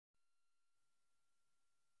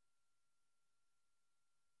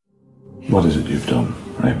What is it you've done,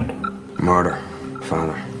 Raymond? Murder,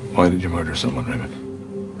 Father. Why did you murder someone,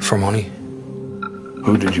 Raymond? For money.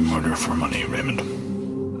 Who did you murder for money, Raymond?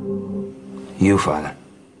 You, Father.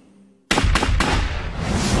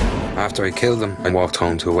 After I killed them, I walked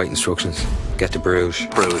home to await instructions. Get to Bruges.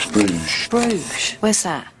 Bruges. Bruges? Where's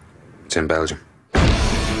that? It's in Belgium.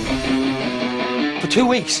 For 2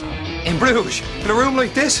 weeks? In Bruges? In a room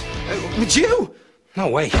like this? With you? No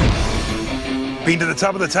way. Been to the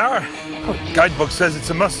top of the tower? Guidebook says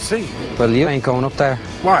it's a must-see. Well, you ain't going up there.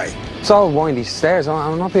 Why? It's all windy stairs.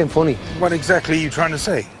 I'm not being funny. What exactly are you trying to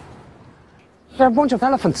say? They're a bunch of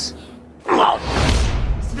elephants.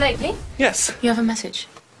 Mr. Blakely? Yes. You have a message.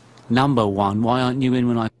 Number one, why aren't you in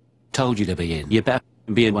when I told you to be in? You better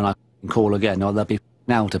be in when I call again, or there'll be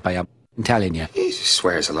now to pay. I'm telling you. He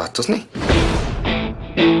swears a lot, doesn't he?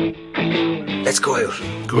 Let's go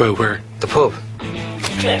out. Go out where? The pub.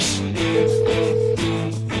 Yes.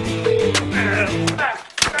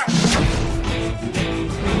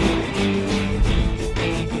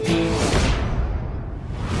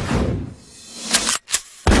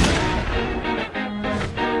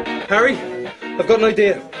 Harry, I've got an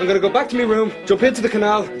idea. I'm gonna go back to my room, jump into the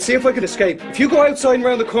canal, see if I can escape. If you go outside and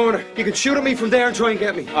round the corner, you can shoot at me from there and try and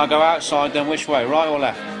get me. I'll go outside, then which way, right or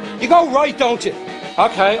left? You go right, don't you?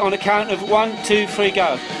 Okay, on the count of 1, 2, 3,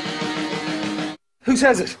 go. Who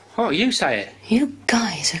says it? Oh, you say it. You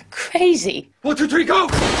guys are crazy. 1, 2, 3, go!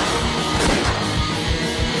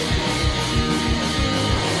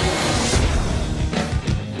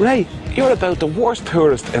 Ray, you're about the worst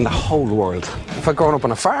tourist in the whole world. If I'd grown up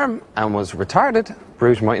on a farm and was retarded,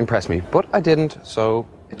 Bruges might impress me. But I didn't, so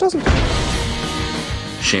it doesn't.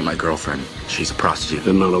 She ain't my girlfriend. She's a prostitute.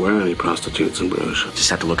 Didn't know there were any prostitutes in Bruges. Just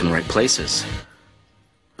have to look in the right places.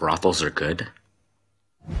 Brothels are good.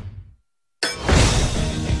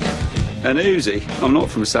 An Uzi? I'm not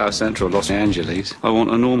from South Central Los Angeles. I want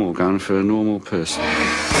a normal gun for a normal person.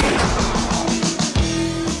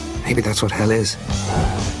 Maybe that's what hell is.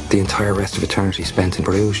 The entire rest of eternity spent in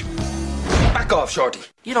Bruges. Back off, Shorty.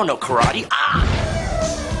 You don't know karate. Ah!